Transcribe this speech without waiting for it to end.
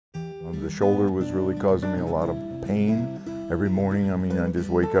The shoulder was really causing me a lot of pain every morning. I mean, I just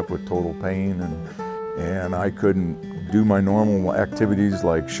wake up with total pain, and I couldn't do my normal activities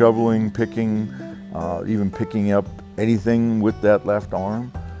like shoveling, picking, even picking up anything with that left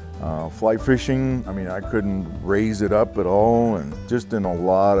arm. Fly fishing, I mean, I couldn't raise it up at all, and just in a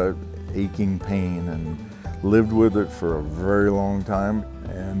lot of aching pain, and lived with it for a very long time.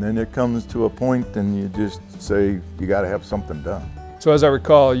 And then it comes to a point and you just say, you got to have something done. So as I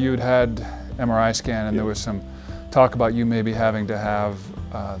recall, you'd had MRI scan, and there was some talk about you maybe having to have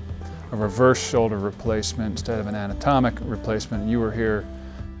a reverse shoulder replacement instead of an anatomic replacement. You were here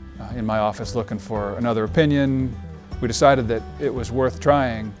in my office looking for another opinion. We decided that it was worth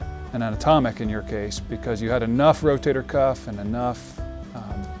trying an anatomic in your case because you had enough rotator cuff and enough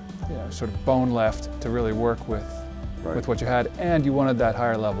sort of bone left to really work with what you had, and you wanted that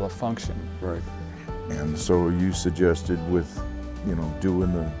higher level of function. Right. And so you suggested with,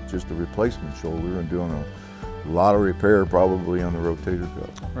 doing just the replacement shoulder and doing a lot of repair probably on the rotator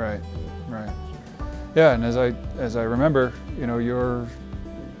cuff. Right, right. Yeah, and as I remember, your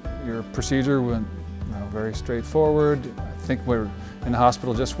procedure went very straightforward. I think we were in the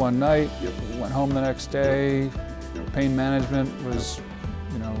hospital just one night. Yep. Went home the next day. Yep. Pain management was,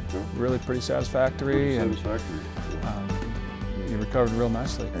 really pretty satisfactory. You recovered real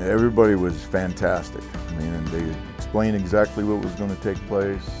nicely. Everybody was fantastic. I mean, and they explained exactly what was going to take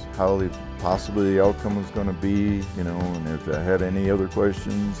place, how possibly the outcome was going to be, and if I had any other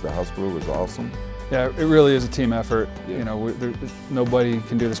questions, the hospital was awesome. Yeah, it really is a team effort. Yeah. Nobody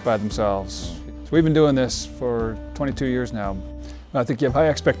can do this by themselves. So we've been doing this for 22 years now. I think you have high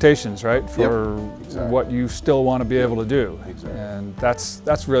expectations, right, for exactly. what you still want to be able to do. Exactly. And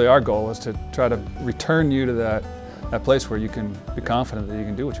that's really our goal, is to try to return you to that place where you can be confident that you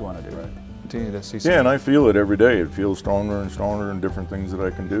can do what you want to do. Right. Continue to see some. Yeah, and I feel it every day. It feels stronger and stronger, and different things that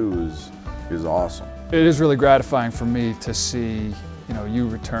I can do is awesome. It is really gratifying for me to see, you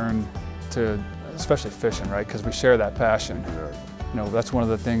return to, especially fishing, right? Because we share that passion. Yeah. That's one of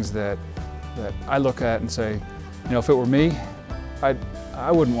the things that I look at and say, if it were me,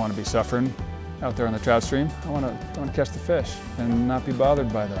 I wouldn't want to be suffering out there on the trout stream. I want to catch the fish and not be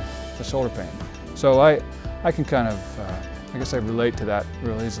bothered by the shoulder pain. So I can kind of, I guess I relate to that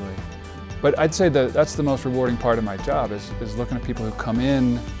real easily. But I'd say that's the most rewarding part of my job is looking at people who come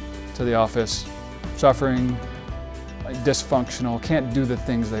in to the office suffering, dysfunctional, can't do the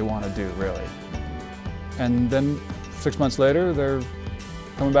things they want to do, really. And then 6 months later, they're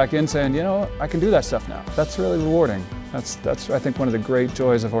coming back in saying, I can do that stuff now. That's really rewarding. That's I think one of the great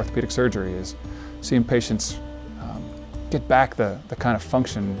joys of orthopedic surgery, is seeing patients get back the kind of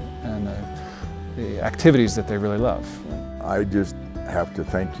function and the activities that they really love. I just have to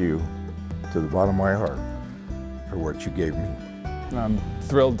thank you to the bottom of my heart for what you gave me. I'm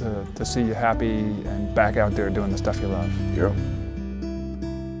thrilled to see you happy and back out there doing the stuff you love. Yep.